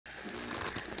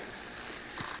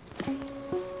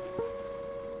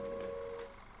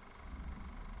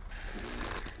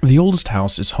The oldest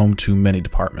house is home to many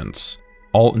departments.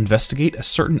 All investigate a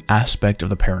certain aspect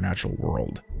of the paranatural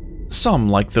world. Some,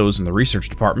 like those in the research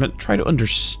department, try to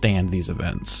understand these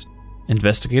events.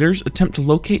 Investigators attempt to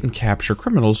locate and capture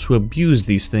criminals who abuse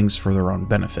these things for their own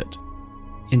benefit.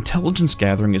 Intelligence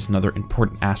gathering is another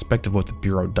important aspect of what the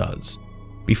Bureau does.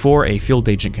 Before a field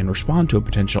agent can respond to a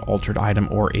potential altered item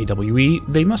or AWE,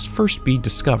 they must first be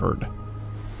discovered.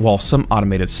 While some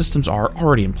automated systems are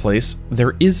already in place,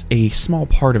 there is a small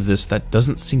part of this that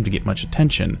doesn't seem to get much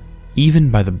attention,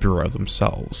 even by the Bureau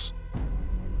themselves.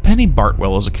 Penny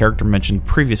Bartwell is a character mentioned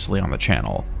previously on the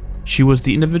channel. She was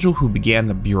the individual who began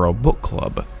the Bureau Book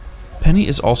Club. Penny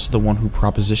is also the one who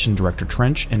propositioned Director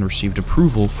Trench and received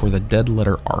approval for the Dead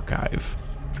Letter Archive.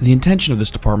 The intention of this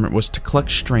department was to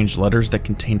collect strange letters that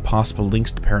contain possible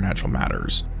links to paranatural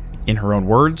matters. In her own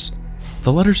words,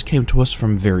 the letters came to us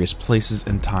from various places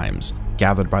and times,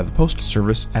 gathered by the Postal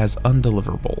Service as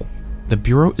undeliverable. The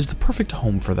Bureau is the perfect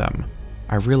home for them.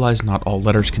 I realize not all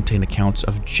letters contain accounts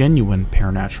of genuine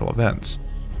paranatural events,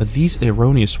 but these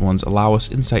erroneous ones allow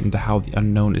us insight into how the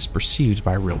unknown is perceived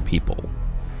by real people.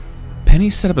 Penny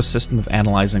set up a system of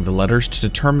analyzing the letters to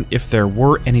determine if there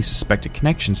were any suspected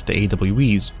connections to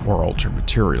AWEs or altered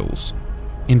materials.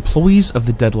 Employees of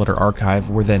the Dead Letter Archive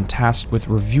were then tasked with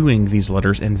reviewing these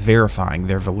letters and verifying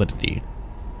their validity.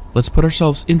 Let's put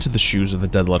ourselves into the shoes of the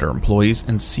Dead Letter employees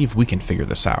and see if we can figure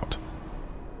this out.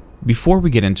 Before we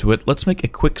get into it, let's make a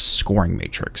quick scoring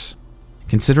matrix.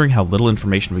 Considering how little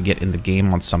information we get in the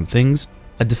game on some things,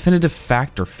 a definitive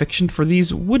fact or fiction for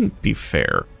these wouldn't be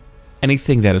fair.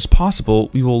 Anything that is possible,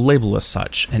 we will label as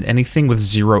such, and anything with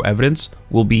zero evidence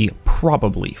will be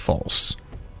probably false.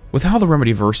 With how the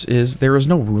Remedyverse is, there is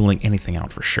no ruling anything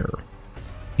out for sure.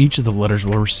 Each of the letters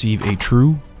will receive a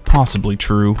true, possibly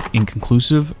true,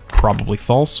 inconclusive, probably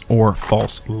false, or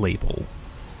false label.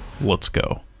 Let's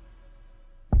go.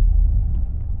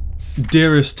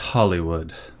 Dearest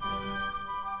Hollywood,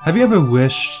 have you ever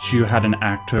wished you had an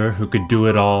actor who could do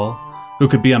it all? Who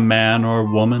could be a man or a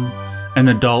woman? An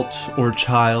adult or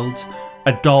child,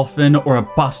 a dolphin or a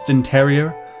Boston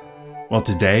Terrier? Well,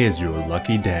 today is your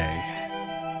lucky day.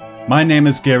 My name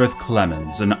is Gareth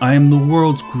Clemens, and I am the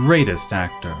world's greatest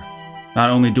actor. Not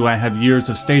only do I have years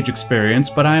of stage experience,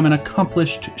 but I am an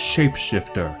accomplished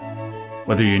shapeshifter.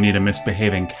 Whether you need a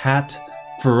misbehaving cat,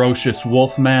 ferocious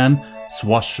wolfman,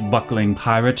 swashbuckling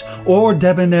pirate, or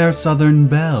debonair southern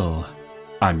belle,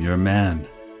 I'm your man.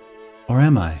 Or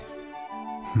am I?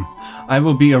 I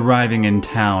will be arriving in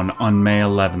town on May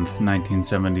 11th,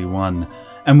 1971,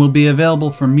 and will be available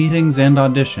for meetings and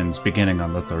auditions beginning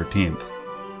on the 13th.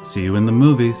 See you in the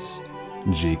movies,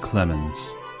 G.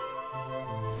 Clemens.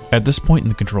 At this point in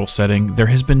the control setting, there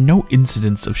has been no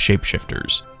incidence of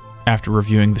shapeshifters. After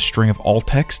reviewing the string of all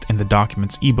text and the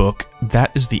document's ebook,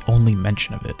 that is the only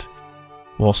mention of it.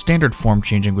 While standard form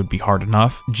changing would be hard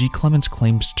enough, G. Clemens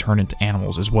claims to turn into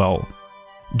animals as well.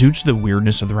 Due to the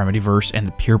weirdness of the Remedyverse and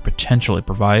the pure potential it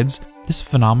provides, this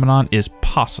phenomenon is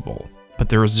possible, but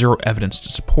there is zero evidence to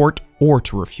support or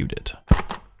to refute it.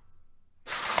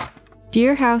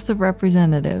 Dear House of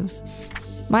Representatives,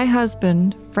 my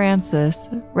husband, Francis,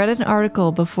 read an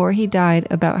article before he died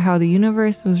about how the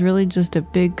universe was really just a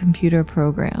big computer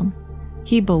program.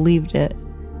 He believed it.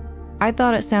 I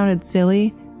thought it sounded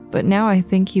silly, but now I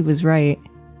think he was right.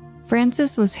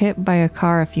 Francis was hit by a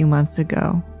car a few months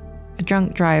ago. A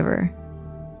drunk driver.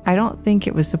 I don't think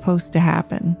it was supposed to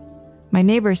happen. My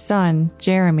neighbor's son,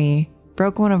 Jeremy,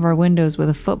 broke one of our windows with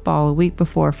a football a week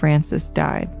before Francis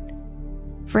died.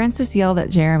 Francis yelled at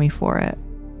Jeremy for it.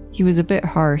 He was a bit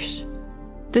harsh.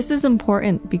 This is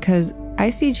important because I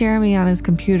see Jeremy on his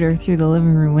computer through the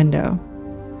living room window.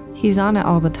 He's on it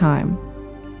all the time.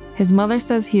 His mother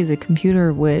says he is a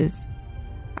computer whiz.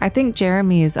 I think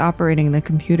Jeremy is operating the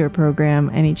computer program,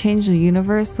 and he changed the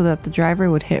universe so that the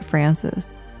driver would hit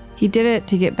Francis. He did it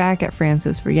to get back at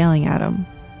Francis for yelling at him.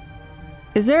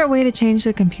 Is there a way to change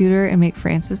the computer and make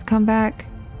Francis come back?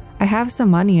 I have some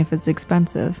money if it's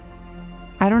expensive.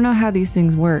 I don't know how these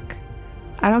things work.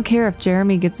 I don't care if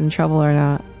Jeremy gets in trouble or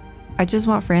not. I just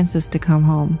want Francis to come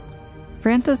home.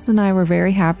 Francis and I were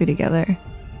very happy together.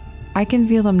 I can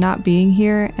feel them not being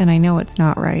here, and I know it's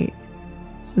not right.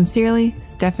 Sincerely,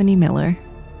 Stephanie Miller.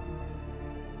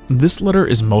 This letter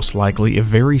is most likely a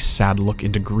very sad look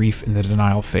into grief in the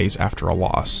denial phase after a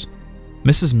loss.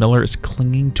 Mrs. Miller is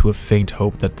clinging to a faint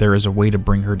hope that there is a way to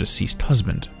bring her deceased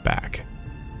husband back.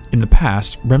 In the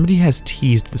past, Remedy has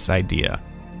teased this idea.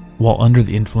 While under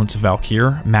the influence of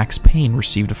Valkyr, Max Payne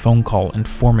received a phone call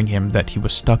informing him that he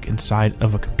was stuck inside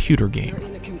of a computer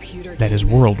game, that his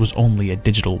world was only a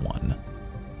digital one.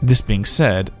 This being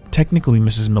said, technically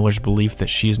Mrs. Miller's belief that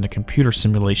she is in a computer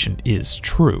simulation is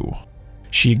true.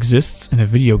 She exists in a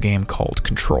video game called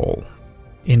Control.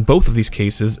 In both of these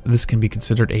cases, this can be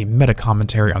considered a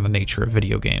meta-commentary on the nature of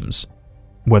video games.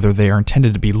 Whether they are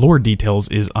intended to be lore details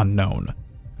is unknown.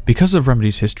 Because of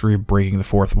Remedy's history of breaking the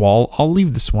fourth wall, I'll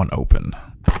leave this one open.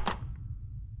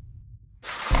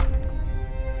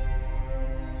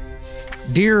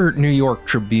 Dear New York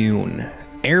Tribune,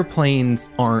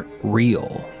 airplanes aren't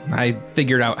real. I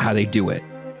figured out how they do it.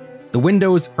 The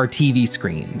windows are TV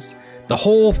screens. The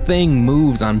whole thing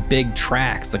moves on big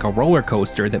tracks like a roller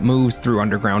coaster that moves through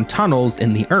underground tunnels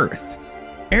in the earth.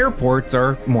 Airports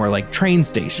are more like train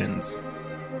stations.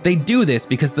 They do this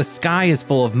because the sky is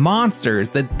full of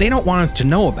monsters that they don't want us to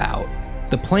know about.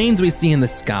 The planes we see in the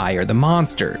sky are the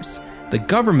monsters. The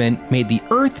government made the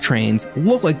Earth trains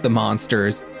look like the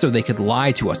monsters so they could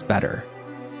lie to us better.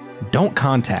 Don't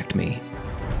contact me.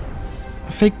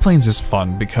 Fake planes is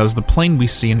fun because the plane we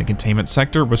see in the containment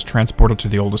sector was transported to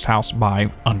the oldest house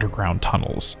by underground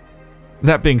tunnels.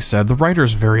 That being said, the writer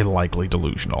is very likely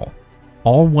delusional.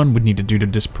 All one would need to do to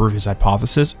disprove his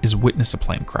hypothesis is witness a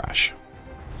plane crash.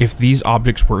 If these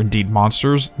objects were indeed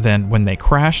monsters, then when they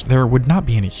crash, there would not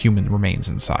be any human remains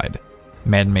inside.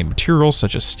 Man-made materials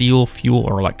such as steel, fuel,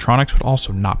 or electronics would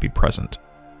also not be present.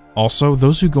 Also,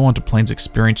 those who go onto planes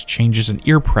experience changes in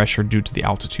ear pressure due to the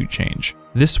altitude change.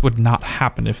 This would not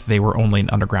happen if they were only in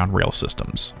underground rail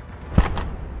systems.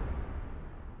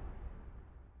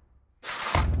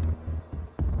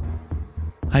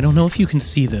 I don't know if you can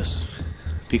see this,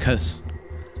 because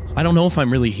I don't know if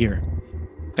I'm really here.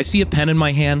 I see a pen in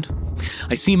my hand.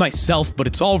 I see myself, but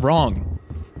it's all wrong.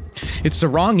 It's the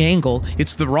wrong angle,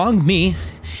 it's the wrong me,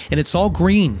 and it's all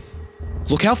green.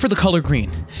 Look out for the color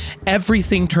green.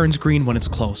 Everything turns green when it's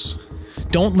close.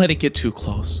 Don't let it get too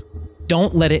close.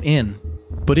 Don't let it in.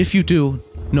 But if you do,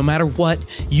 no matter what,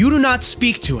 you do not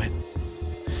speak to it.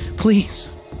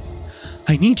 Please.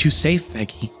 I need you safe,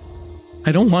 Peggy.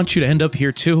 I don't want you to end up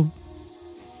here too.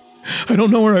 I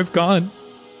don't know where I've gone.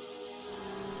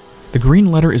 The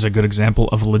green letter is a good example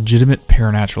of a legitimate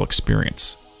paranatural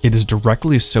experience. It is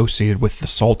directly associated with the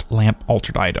salt lamp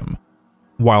altered item.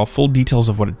 While full details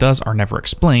of what it does are never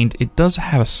explained, it does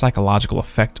have a psychological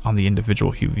effect on the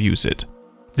individual who views it.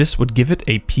 This would give it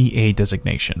a PA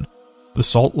designation. The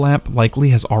salt lamp likely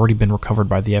has already been recovered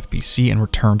by the FBC and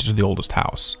returned to the oldest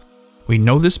house. We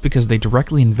know this because they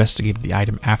directly investigated the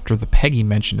item after the Peggy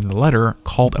mentioned in the letter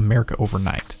called America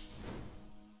Overnight.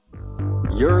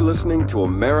 You're listening to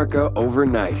America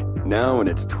Overnight, now in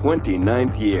its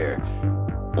 29th year.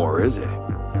 Or is it?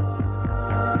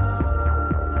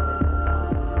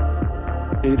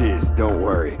 It is, don't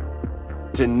worry.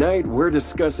 Tonight we're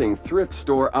discussing thrift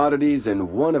store oddities and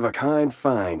one-of-a-kind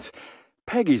finds.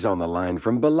 Peggy's on the line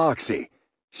from Biloxi.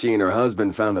 She and her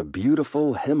husband found a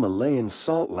beautiful Himalayan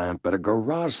salt lamp at a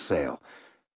garage sale.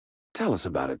 Tell us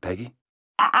about it, Peggy.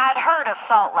 I'd heard of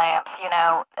salt lamps, you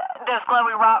know, those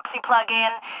glowy rocks you plug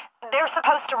in. They're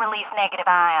supposed to release negative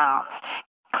ions.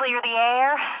 Clear the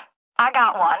air. I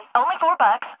got one, only $4,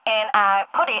 and I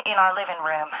put it in our living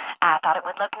room. I thought it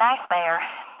would look nice there.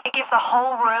 It gives the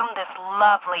whole room this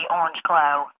lovely orange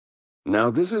glow. Now,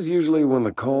 this is usually when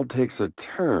the call takes a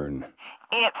turn.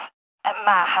 It's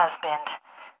my husband.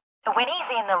 When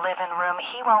he's in the living room,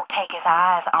 he won't take his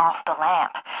eyes off the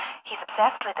lamp. He's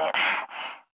obsessed with it.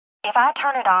 If I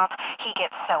turn it off, he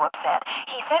gets so upset.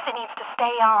 He says it needs to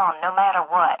stay on no matter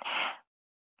what.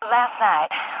 Last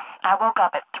night, I woke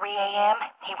up at 3 a.m.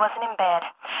 He wasn't in bed.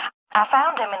 I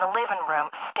found him in the living room,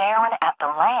 staring at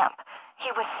the lamp. He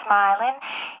was smiling.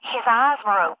 His eyes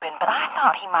were open, but I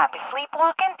thought he might be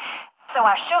sleepwalking, so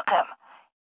I shook him.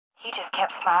 He just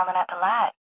kept smiling at the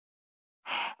light.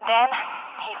 Then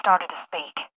he started to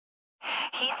speak.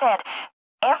 He said,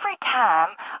 every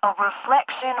time a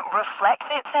reflection reflects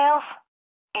itself,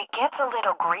 it gets a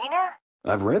little greener.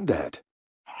 I've read that.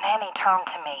 And then he turned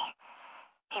to me.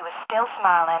 He was still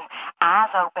smiling, eyes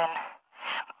open.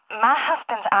 My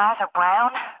husband's eyes are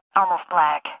brown, almost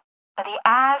black. But the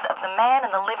eyes of the man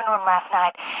in the living room last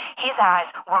night, his eyes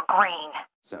were green.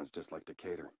 Sounds just like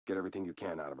Decatur. Get everything you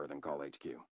can out of her, then call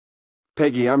HQ.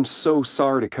 Peggy, I'm so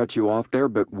sorry to cut you off there,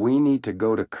 but we need to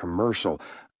go to commercial.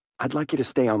 I'd like you to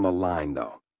stay on the line,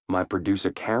 though. My producer,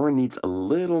 Karen, needs a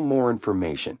little more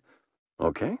information.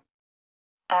 Okay?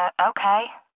 Okay.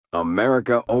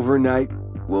 America Overnight.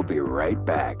 We'll be right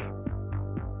back.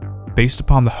 Based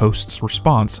upon the host's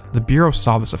response, the Bureau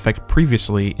saw this effect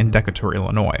previously in Decatur,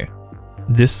 Illinois.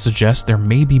 This suggests there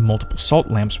may be multiple salt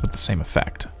lamps with the same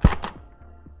effect.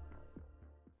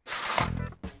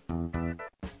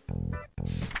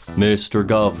 Mr.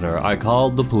 Governor, I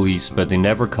called the police, but they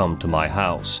never come to my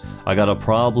house. I got a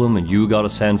problem and you gotta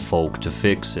send folk to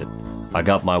fix it. I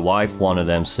got my wife one of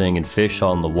them singing fish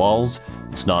on the walls.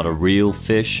 It's not a real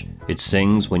fish. It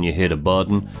sings when you hit a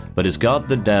button, but it's got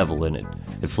the devil in it.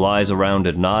 It flies around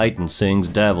at night and sings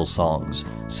devil songs.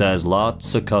 Says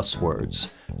lots of cuss words.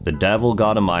 The devil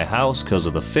got in my house 'cause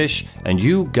of the fish, and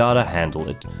you gotta handle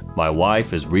it. My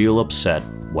wife is real upset.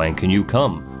 When can you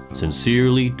come?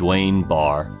 Sincerely, Dwayne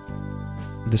Barr.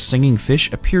 The singing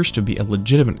fish appears to be a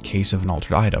legitimate case of an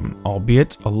altered item,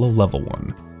 albeit a low-level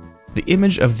one. The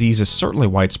image of these is certainly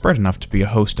widespread enough to be a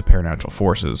host of paranatural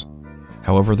forces.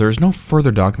 However, there is no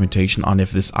further documentation on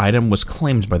if this item was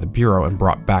claimed by the Bureau and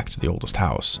brought back to the oldest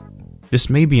house. This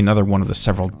may be another one of the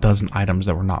several dozen items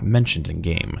that were not mentioned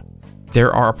in-game.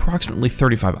 There are approximately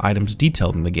 35 items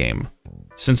detailed in the game.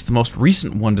 Since the most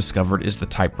recent one discovered is the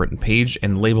typewritten page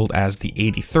and labeled as the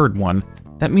 83rd one,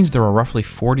 that means there are roughly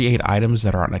 48 items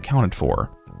that are unaccounted for.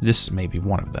 This may be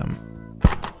one of them.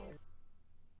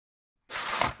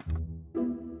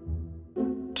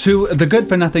 To the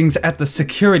good-for-nothings at the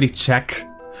security check.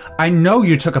 I know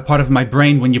you took a part of my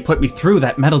brain when you put me through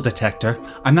that metal detector.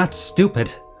 I'm not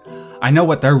stupid. I know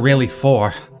what they're really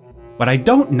for. What I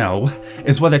don't know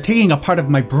is whether taking a part of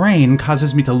my brain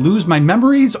causes me to lose my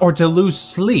memories or to lose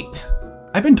sleep.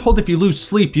 I've been told if you lose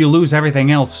sleep, you lose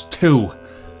everything else too.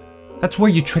 That's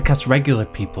where you trick us regular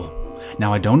people.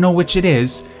 Now I don't know which it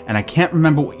is, and I can't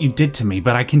remember what you did to me,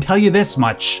 but I can tell you this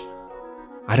much.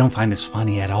 I don't find this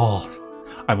funny at all.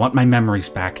 I want my memories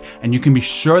back, and you can be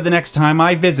sure the next time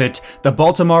I visit the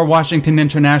Baltimore-Washington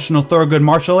International Thurgood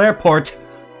Marshall Airport,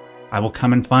 I will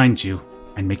come and find you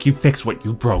and make you fix what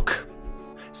you broke.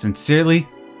 Sincerely.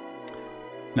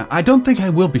 Now, I don't think I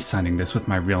will be signing this with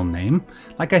my real name.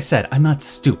 Like I said, I'm not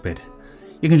stupid.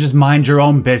 You can just mind your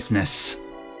own business.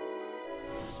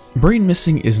 Brain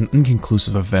missing is an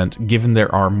inconclusive event given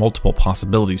there are multiple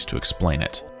possibilities to explain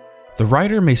it. The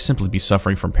writer may simply be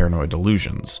suffering from paranoid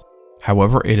delusions.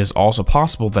 However, it is also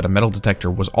possible that a metal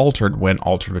detector was altered when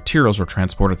altered materials were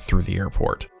transported through the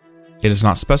airport. It is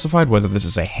not specified whether this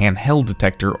is a handheld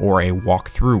detector or a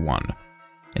walk-through one.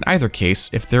 In either case,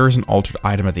 if there is an altered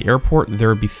item at the airport, there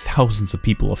would be thousands of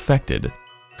people affected.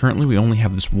 Currently, we only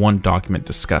have this one document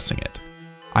discussing it.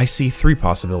 I see three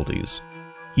possibilities.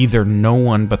 Either no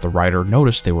one but the writer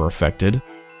noticed they were affected,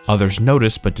 others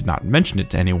noticed but did not mention it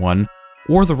to anyone,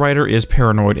 or the writer is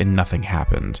paranoid and nothing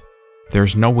happened.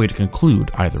 There's no way to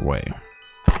conclude either way.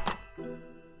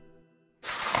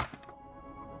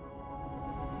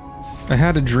 I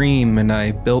had a dream and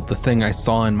I built the thing I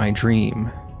saw in my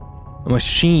dream. A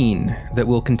machine that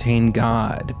will contain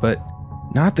God, but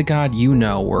not the God you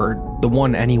know or the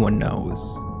one anyone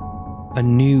knows. A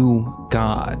new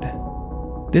God.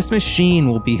 This machine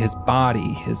will be his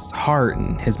body, his heart,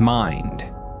 and his mind.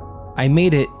 I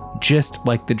made it just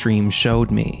like the dream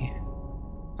showed me.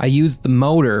 I used the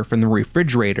motor from the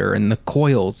refrigerator and the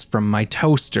coils from my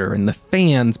toaster and the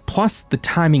fans plus the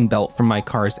timing belt from my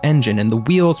car's engine and the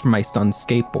wheels from my son's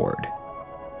skateboard.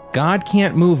 God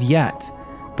can't move yet,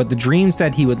 but the dream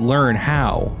said he would learn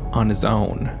how on his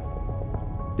own.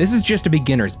 This is just a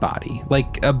beginner's body,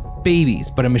 like a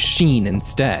baby's but a machine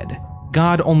instead.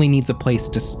 God only needs a place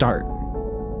to start.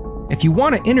 If you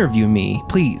want to interview me,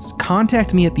 please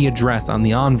contact me at the address on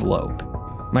the envelope.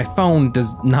 My phone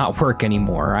does not work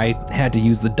anymore. I had to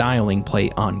use the dialing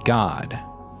plate on God.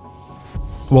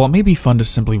 While it may be fun to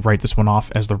simply write this one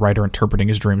off as the writer interpreting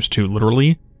his dreams too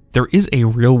literally, there is a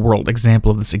real-world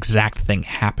example of this exact thing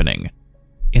happening.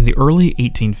 In the early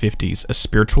 1850s, a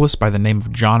spiritualist by the name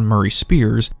of John Murray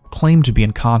Spears claimed to be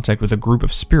in contact with a group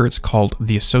of spirits called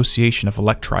the Association of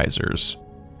Electrizers.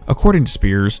 According to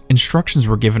Spears, instructions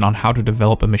were given on how to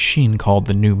develop a machine called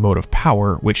the New Mode of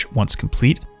Power, which, once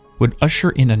complete, would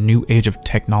usher in a new age of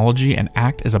technology and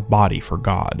act as a body for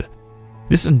God.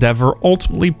 This endeavor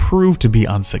ultimately proved to be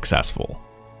unsuccessful.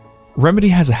 Remedy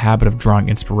has a habit of drawing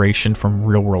inspiration from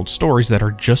real-world stories that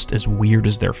are just as weird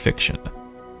as their fiction.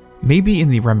 Maybe in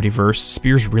the Remedyverse,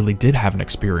 Spears really did have an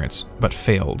experience, but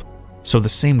failed, so the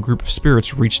same group of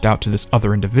spirits reached out to this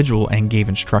other individual and gave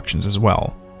instructions as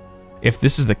well. If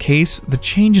this is the case, the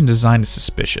change in design is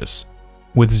suspicious.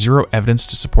 With zero evidence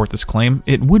to support this claim,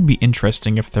 it would be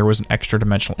interesting if there was an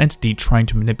extra-dimensional entity trying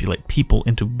to manipulate people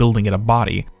into building it a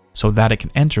body so that it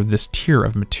can enter this tier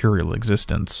of material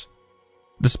existence.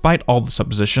 Despite all the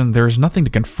supposition, there is nothing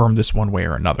to confirm this one way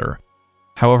or another.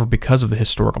 However, because of the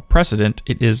historical precedent,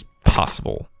 it is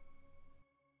possible.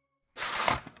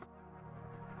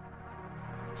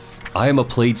 I am a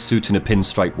plaid suit in a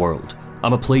pinstripe world.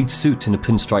 I'm a plaid suit in a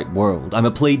pinstripe world. I'm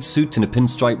a plaid suit in a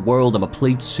pinstripe world. I'm a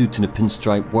plaid suit in a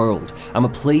pinstripe world. I'm a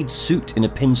plaid suit in a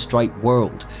pinstripe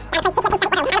world.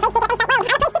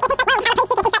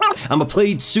 I'm a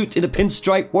plaid suit in a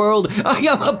pinstripe world. I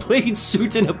am a plaid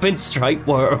suit in a pinstripe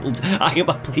world. I am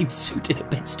a plaid suit in a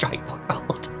pinstripe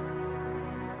world.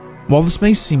 While this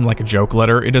may seem like a joke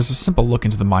letter, it is a simple look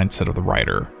into the mindset of the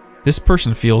writer. This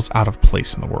person feels out of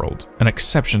place in the world, an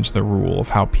exception to the rule of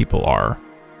how people are,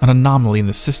 an anomaly in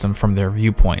the system from their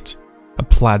viewpoint, a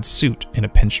plaid suit in a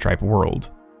pinstripe world.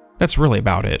 That's really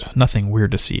about it, nothing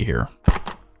weird to see here.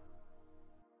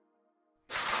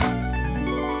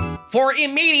 For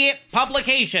immediate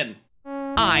publication,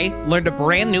 I learned a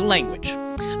brand new language.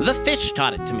 The fish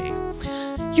taught it to me.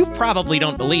 You probably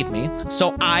don't believe me,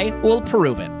 so I will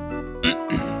prove it.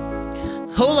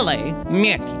 Hulale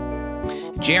mieti.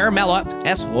 Jermella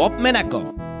es hop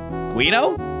meneko.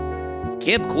 Guido?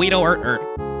 Kib Guido ert.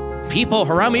 People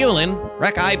haramulin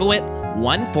rek ibuit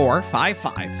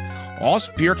 1455. Os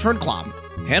Bjortern Klam.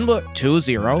 Henwood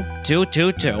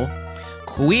 20222.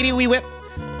 Quidi we whip.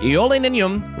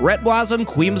 Eolininium retwasum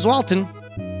queemswalton.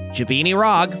 Jabini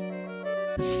Rog.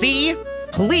 See?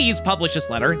 Please publish this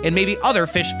letter, and maybe other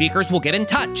fish speakers will get in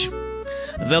touch.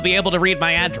 They'll be able to read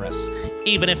my address,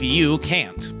 even if you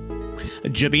can't.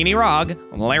 Jabini Rog,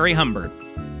 Larry Humbert.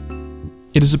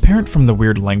 It is apparent from the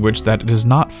weird language that it is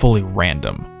not fully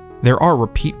random. There are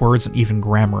repeat words and even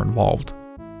grammar involved.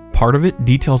 Part of it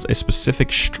details a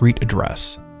specific street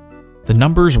address. The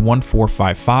numbers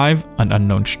 1455, an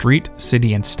unknown street,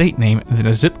 city, and state name, then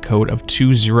a zip code of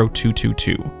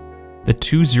 20222. The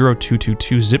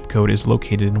 20222 zip code is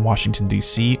located in Washington,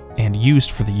 D.C., and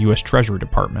used for the U.S. Treasury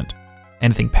Department.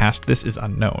 Anything past this is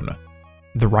unknown.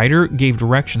 The writer gave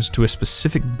directions to a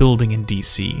specific building in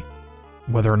D.C.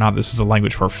 Whether or not this is a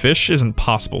language for fish isn't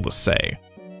possible to say.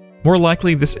 More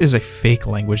likely, this is a fake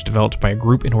language developed by a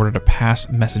group in order to pass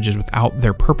messages without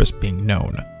their purpose being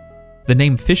known. The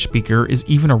name Fish Speaker is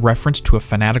even a reference to a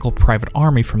fanatical private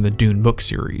army from the Dune book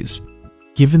series.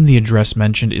 Given the address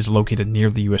mentioned is located near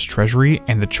the US Treasury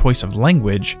and the choice of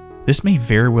language, this may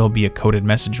very well be a coded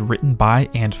message written by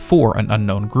and for an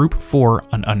unknown group for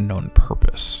an unknown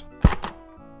purpose.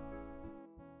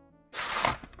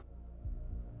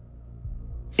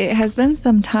 It has been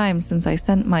some time since I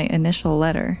sent my initial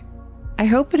letter. I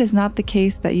hope it is not the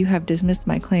case that you have dismissed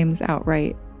my claims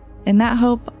outright. In that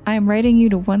hope, I am writing you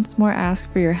to once more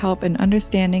ask for your help in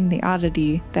understanding the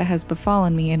oddity that has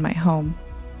befallen me in my home.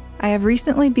 I have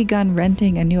recently begun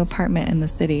renting a new apartment in the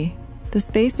city. The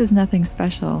space is nothing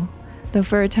special, though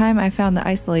for a time I found the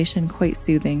isolation quite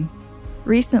soothing.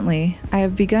 Recently, I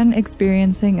have begun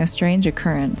experiencing a strange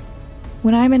occurrence.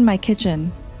 When I'm in my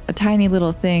kitchen, a tiny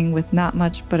little thing with not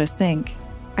much but a sink,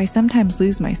 I sometimes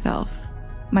lose myself.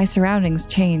 My surroundings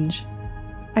change.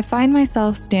 I find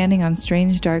myself standing on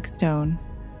strange dark stone.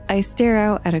 I stare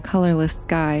out at a colorless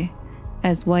sky,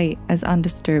 as white as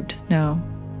undisturbed snow,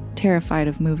 terrified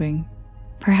of moving.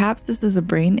 Perhaps this is a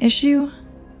brain issue?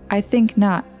 I think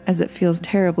not, as it feels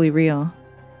terribly real.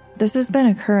 This has been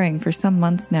occurring for some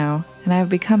months now, and I have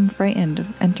become frightened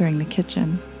of entering the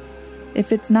kitchen.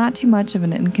 If it's not too much of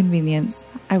an inconvenience,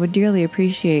 I would dearly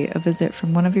appreciate a visit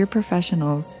from one of your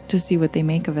professionals to see what they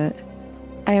make of it.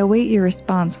 I await your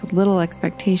response with little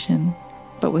expectation,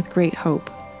 but with great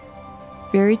hope.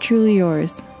 Very truly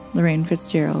yours, Lorraine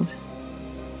Fitzgerald.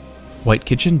 White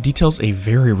Kitchen details a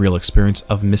very real experience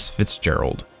of Miss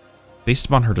Fitzgerald. Based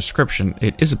upon her description,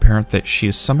 it is apparent that she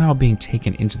is somehow being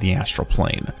taken into the astral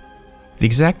plane. The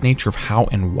exact nature of how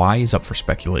and why is up for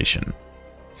speculation.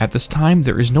 At this time,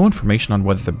 there is no information on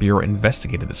whether the Bureau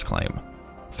investigated this claim.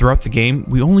 Throughout the game,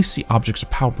 we only see objects of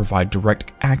power provide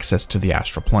direct access to the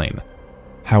astral plane.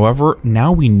 However,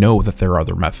 now we know that there are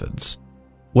other methods.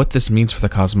 What this means for the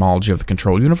cosmology of the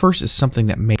Control universe is something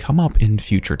that may come up in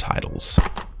future titles.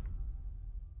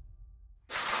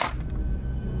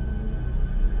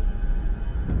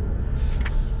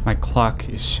 My clock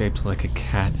is shaped like a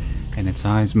cat, and its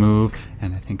eyes move,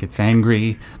 and I think it's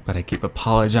angry, but I keep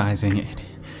apologizing,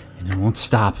 and it won't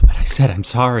stop. But I said I'm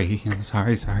sorry. I'm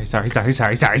sorry.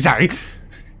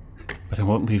 But it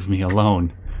won't leave me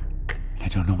alone. I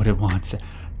don't know what it wants.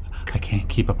 I can't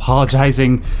keep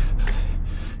apologizing.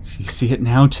 You see it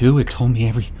now, too? It told me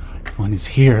everyone is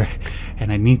here,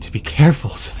 and I need to be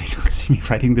careful so they don't see me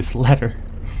writing this letter.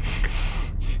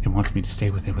 It wants me to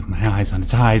stay with it with my eyes on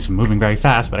its eyes and moving very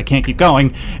fast, but I can't keep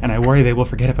going, and I worry they will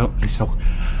forget about me, so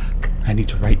I need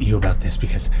to write you about this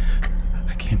because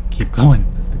I can't keep going.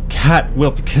 The cat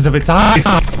will because of its eyes.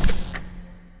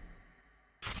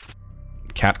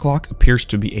 cat clock appears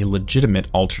to be a legitimate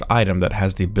altered item that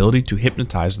has the ability to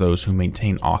hypnotize those who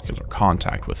maintain ocular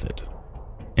contact with it.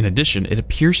 In addition, it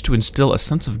appears to instill a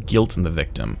sense of guilt in the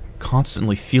victim,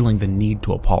 constantly feeling the need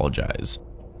to apologize.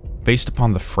 Based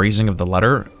upon the phrasing of the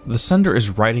letter, the sender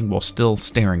is writing while still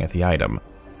staring at the item.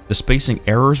 The spacing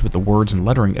errors with the words and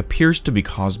lettering appears to be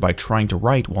caused by trying to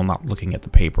write while not looking at the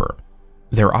paper.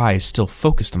 Their eyes still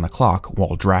focused on the clock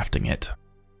while drafting it.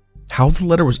 How the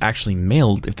letter was actually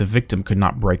mailed if the victim could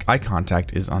not break eye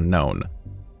contact is unknown.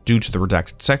 Due to the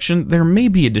redacted section, there may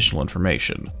be additional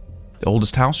information. The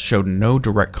oldest house showed no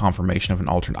direct confirmation of an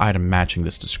altered item matching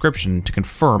this description to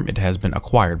confirm it has been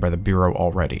acquired by the Bureau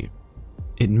already.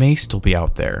 It may still be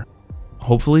out there.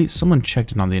 Hopefully, someone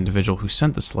checked in on the individual who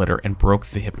sent this letter and broke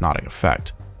the hypnotic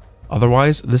effect.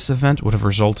 Otherwise, this event would have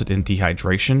resulted in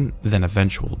dehydration, then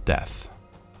eventual death.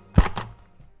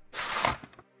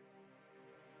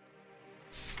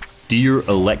 Dear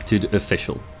elected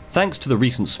official, thanks to the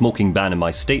recent smoking ban in my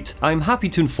state, I am happy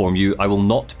to inform you I will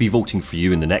not be voting for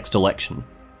you in the next election.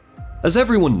 As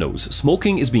everyone knows,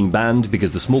 smoking is being banned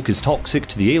because the smoke is toxic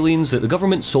to the aliens that the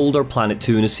government sold our planet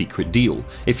to in a secret deal.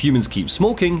 If humans keep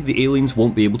smoking, the aliens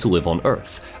won't be able to live on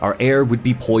Earth. Our air would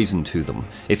be poison to them.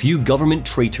 If you government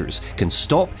traitors can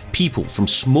stop people from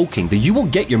smoking, then you will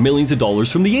get your millions of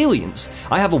dollars from the aliens.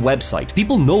 I have a website.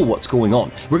 People know what's going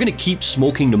on. We're gonna keep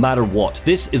smoking no matter what.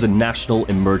 This is a national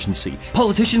emergency.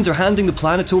 Politicians are handing the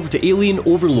planet over to alien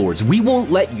overlords. We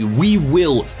won't let you. We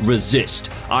will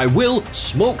resist. I will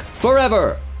smoke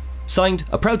forever! Signed,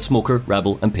 a proud smoker,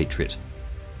 rebel, and patriot.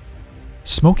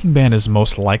 Smoking ban is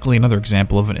most likely another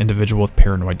example of an individual with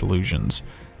paranoid delusions.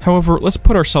 However, let's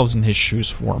put ourselves in his shoes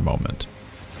for a moment.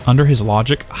 Under his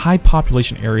logic, high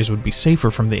population areas would be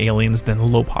safer from the aliens than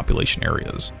low population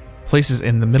areas. Places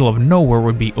in the middle of nowhere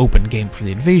would be open game for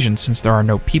the invasion since there are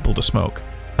no people to smoke.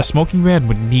 A smoking ban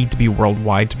would need to be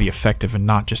worldwide to be effective and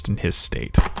not just in his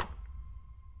state.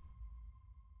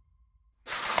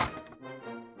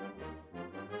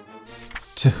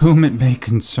 To whom it may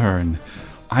concern,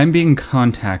 I'm being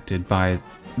contacted by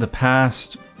the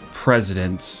past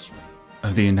presidents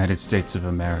of the United States of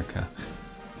America.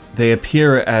 They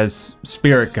appear as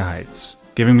spirit guides,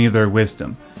 giving me their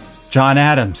wisdom. John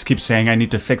Adams keeps saying I need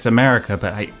to fix America,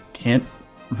 but I can't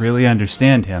really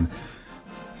understand him.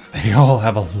 They all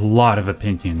have a lot of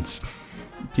opinions.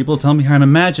 People tell me I'm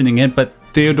imagining it, but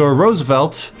Theodore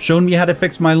Roosevelt showed me how to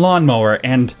fix my lawnmower,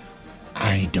 and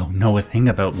I don't know a thing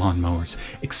about lawnmowers.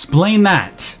 Explain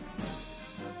that!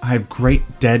 I have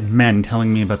great dead men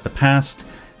telling me about the past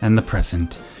and the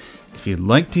present. If you'd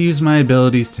like to use my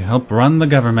abilities to help run the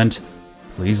government,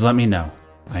 please let me know.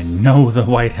 I know the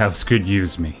White House could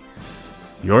use me.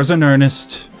 Yours in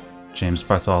earnest, James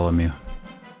Bartholomew.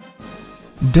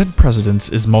 Dead presidents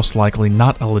is most likely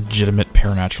not a legitimate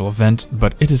paranatural event,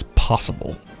 but it is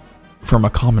possible. From a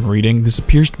common reading, this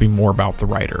appears to be more about the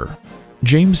writer.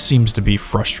 James seems to be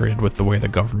frustrated with the way the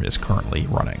government is currently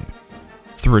running.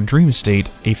 Through a dream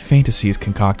state, a fantasy is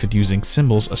concocted using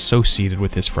symbols associated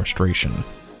with his frustration,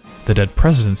 the dead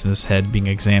presidents in his head being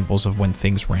examples of when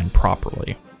things ran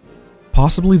properly.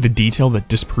 Possibly the detail that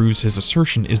disproves his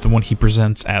assertion is the one he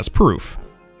presents as proof,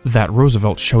 that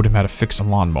Roosevelt showed him how to fix a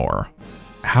lawnmower.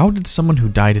 How did someone who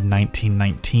died in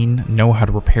 1919 know how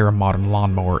to repair a modern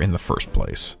lawnmower in the first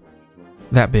place?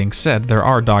 That being said, there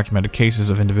are documented cases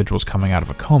of individuals coming out of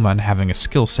a coma and having a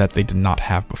skill set they did not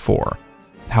have before.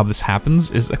 How this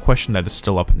happens is a question that is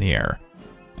still up in the air.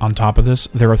 On top of this,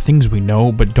 there are things we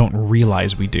know but don't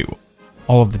realize we do.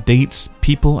 All of the dates,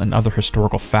 people, and other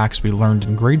historical facts we learned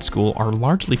in grade school are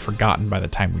largely forgotten by the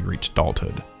time we reach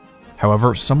adulthood.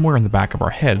 However, somewhere in the back of our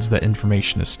heads that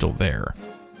information is still there.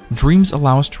 Dreams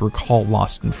allow us to recall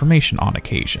lost information on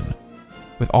occasion.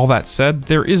 With all that said,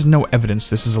 there is no evidence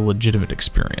this is a legitimate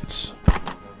experience.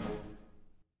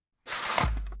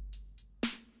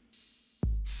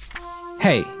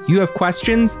 Hey, you have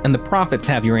questions, and the prophets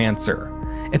have your answer.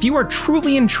 If you are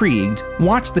truly intrigued,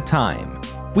 watch the time.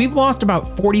 We've lost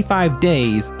about 45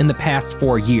 days in the past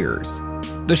 4 years.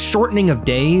 The shortening of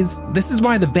days, this is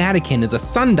why the Vatican is a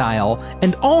sundial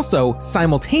and also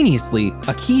simultaneously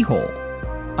a keyhole.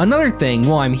 Another thing,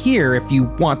 while I'm here, if you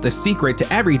want the secret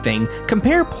to everything,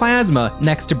 compare plasma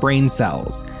next to brain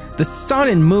cells. The sun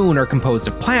and moon are composed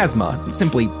of plasma,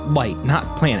 simply light,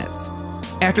 not planets.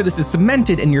 After this is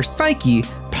cemented in your psyche,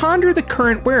 ponder the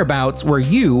current whereabouts where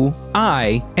you,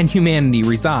 I, and humanity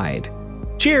reside.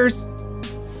 Cheers!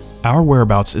 Our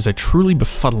whereabouts is a truly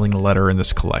befuddling letter in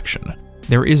this collection.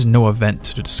 There is no event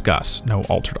to discuss, no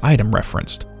altered item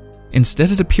referenced.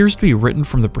 Instead, it appears to be written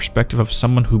from the perspective of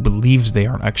someone who believes they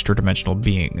are an extra-dimensional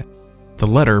being. the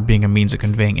letter being a means of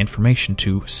conveying information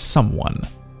to someone.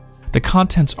 The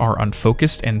contents are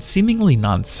unfocused and seemingly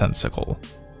nonsensical.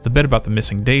 The bit about the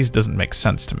missing days doesn't make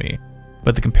sense to me,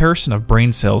 but the comparison of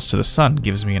brain cells to the sun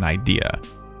gives me an idea.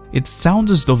 It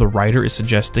sounds as though the writer is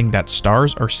suggesting that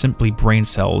stars are simply brain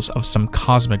cells of some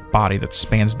cosmic body that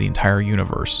spans the entire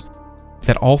universe.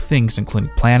 That all things,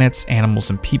 including planets, animals,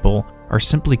 and people, are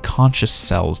simply conscious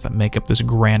cells that make up this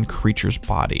grand creature's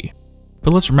body.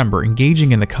 But let's remember,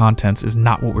 engaging in the contents is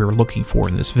not what we were looking for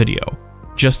in this video,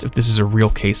 just if this is a real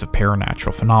case of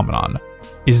paranatural phenomenon.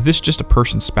 Is this just a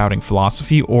person spouting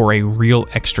philosophy or a real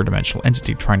extra-dimensional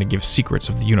entity trying to give secrets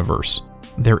of the universe?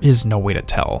 There is no way to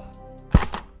tell.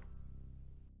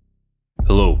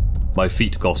 Hello. My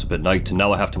feet gossip at night and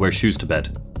now I have to wear shoes to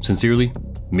bed. Sincerely,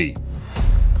 me.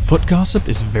 Foot gossip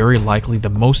is very likely the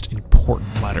most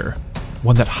important letter,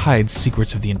 one that hides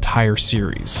secrets of the entire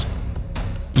series.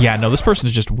 Yeah, no, this person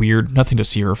is just weird, nothing to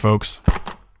see here, folks.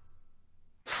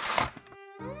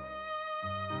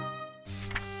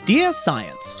 Dear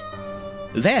Science,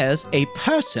 there's a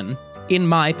person in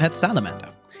my pet salamander.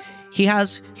 He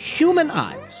has human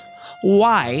eyes.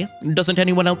 Why doesn't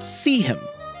anyone else see him?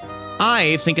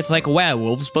 I think it's like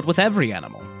werewolves, but with every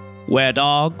animal.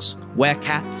 Were-dogs,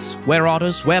 were-cats,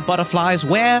 were-otters, were-butterflies,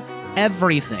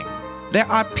 were-everything. There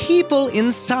are people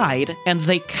inside, and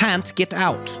they can't get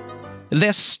out.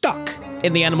 They're stuck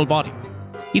in the animal body.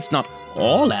 It's not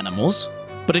all animals,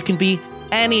 but it can be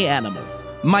any animal.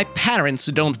 My parents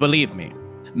don't believe me.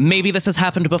 Maybe this has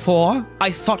happened before.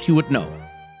 I thought you would know.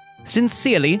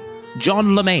 Sincerely,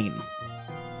 John Lemaine.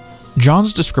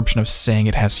 John's description of saying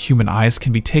it has human eyes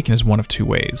can be taken as one of two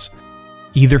ways.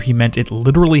 Either he meant it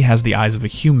literally has the eyes of a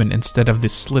human instead of the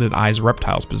slitted eyes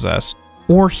reptiles possess,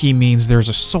 or he means there's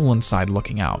a soul inside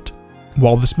looking out.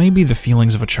 While this may be the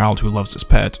feelings of a child who loves his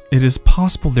pet, it is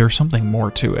possible there's something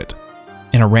more to it.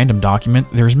 In a random document,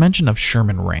 there is mention of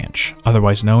Sherman Ranch,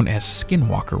 otherwise known as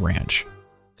Skinwalker Ranch.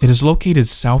 It is located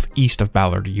southeast of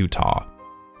Ballard, Utah.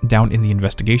 Down in the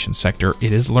investigation sector,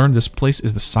 it is learned this place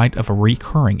is the site of a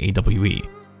recurring AWE.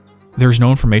 There is no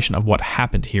information of what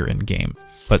happened here in-game,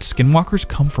 but skinwalkers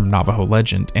come from Navajo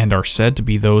legend and are said to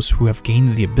be those who have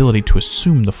gained the ability to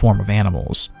assume the form of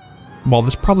animals. While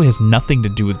this probably has nothing to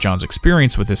do with John's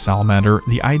experience with this salamander,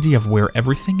 the idea of where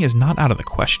everything is not out of the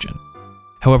question.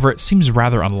 However, it seems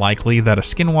rather unlikely that a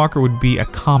skinwalker would be a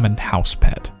common house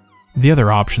pet. The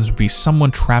other options would be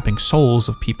someone trapping souls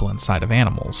of people inside of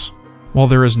animals. While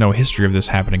there is no history of this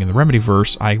happening in the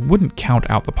Remedyverse, I wouldn't count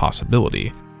out the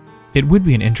possibility. It would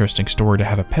be an interesting story to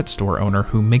have a pet store owner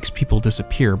who makes people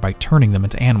disappear by turning them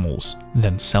into animals,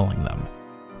 then selling them.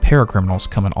 Paracriminals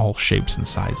come in all shapes and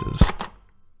sizes.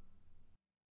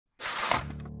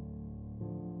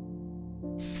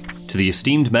 To the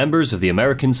esteemed members of the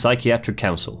American Psychiatric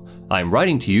Council, I am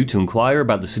writing to you to inquire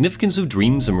about the significance of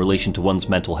dreams in relation to one's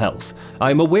mental health.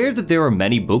 I am aware that there are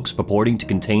many books purporting to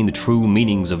contain the true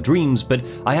meanings of dreams, but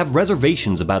I have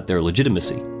reservations about their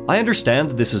legitimacy. I understand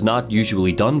that this is not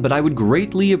usually done, but I would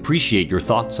greatly appreciate your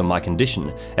thoughts on my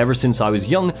condition. Ever since I was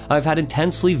young, I've had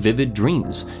intensely vivid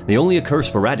dreams. They only occur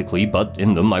sporadically, but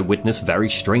in them I witness very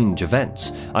strange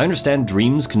events. I understand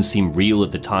dreams can seem real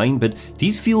at the time, but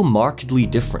these feel markedly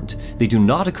different. They do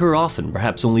not occur often,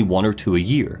 perhaps only 1 or 2 a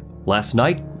year. Last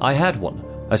night, I had one.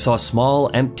 I saw a small,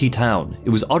 empty town. It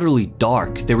was utterly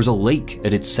dark. There was a lake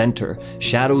at its center.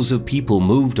 Shadows of people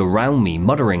moved around me,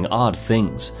 muttering odd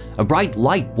things. A bright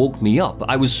light woke me up.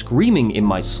 I was screaming in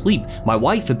my sleep. My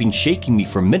wife had been shaking me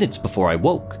for minutes before I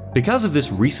woke. Because of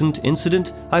this recent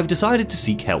incident, I've decided to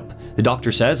seek help. The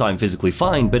doctor says I'm physically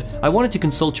fine, but I wanted to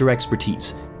consult your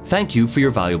expertise. Thank you for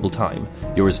your valuable time.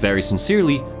 Yours very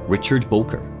sincerely, Richard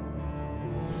Boker.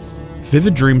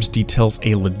 Vivid Dreams details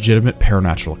a legitimate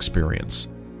paranatural experience.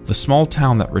 The small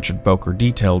town that Richard Boker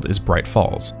detailed is Bright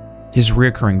Falls. His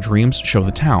reoccurring dreams show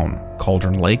the town,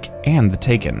 Cauldron Lake, and the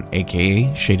Taken,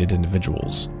 aka Shaded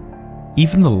Individuals.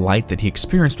 Even the light that he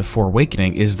experienced before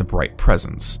awakening is the Bright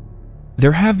Presence.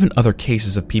 There have been other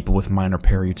cases of people with minor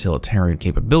para-utilitarian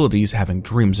capabilities having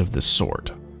dreams of this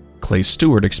sort. Clay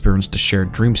Stewart experienced a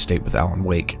shared dream state with Alan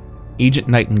Wake. Agent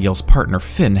Nightingale's partner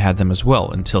Finn had them as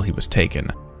well until he was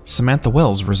taken. Samantha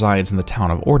Wells resides in the town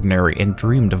of Ordinary and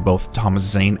dreamed of both Thomas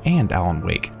Zane and Alan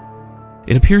Wake.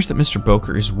 It appears that Mr.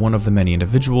 Boker is one of the many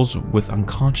individuals with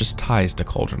unconscious ties to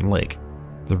Cauldron Lake.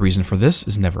 The reason for this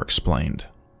is never explained.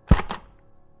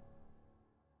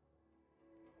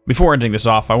 Before ending this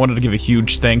off, I wanted to give a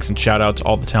huge thanks and shout out to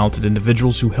all the talented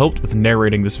individuals who helped with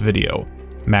narrating this video.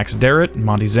 Max Darrett,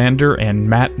 Monty Zander, and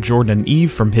Matt, Jordan, and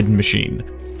Eve from Hidden Machine.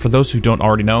 For those who don't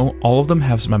already know, all of them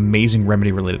have some amazing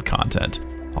Remedy-related content.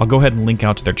 I'll go ahead and link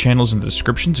out to their channels in the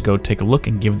description to go take a look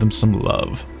and give them some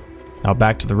love. Now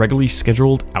back to the regularly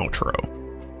scheduled outro.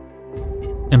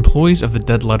 Employees of the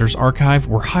Dead Letters Archive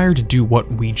were hired to do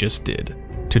what we just did,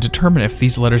 to determine if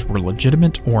these letters were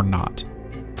legitimate or not.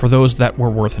 For those that were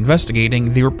worth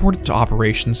investigating, they reported to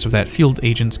operations so that field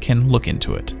agents can look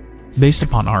into it. Based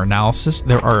upon our analysis,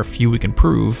 there are a few we can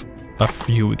prove, a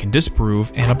few we can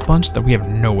disprove, and a bunch that we have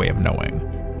no way of knowing.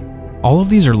 All of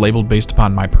these are labeled based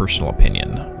upon my personal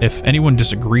opinion. If anyone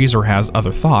disagrees or has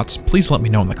other thoughts, please let me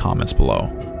know in the comments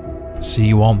below. See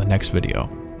you all in the next video.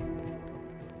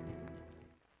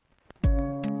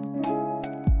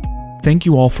 Thank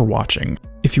you all for watching.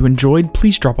 If you enjoyed,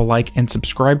 please drop a like and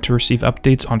subscribe to receive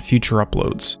updates on future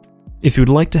uploads. If you would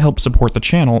like to help support the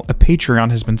channel, a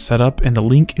Patreon has been set up and the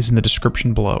link is in the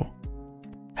description below.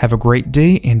 Have a great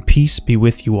day and peace be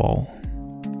with you all.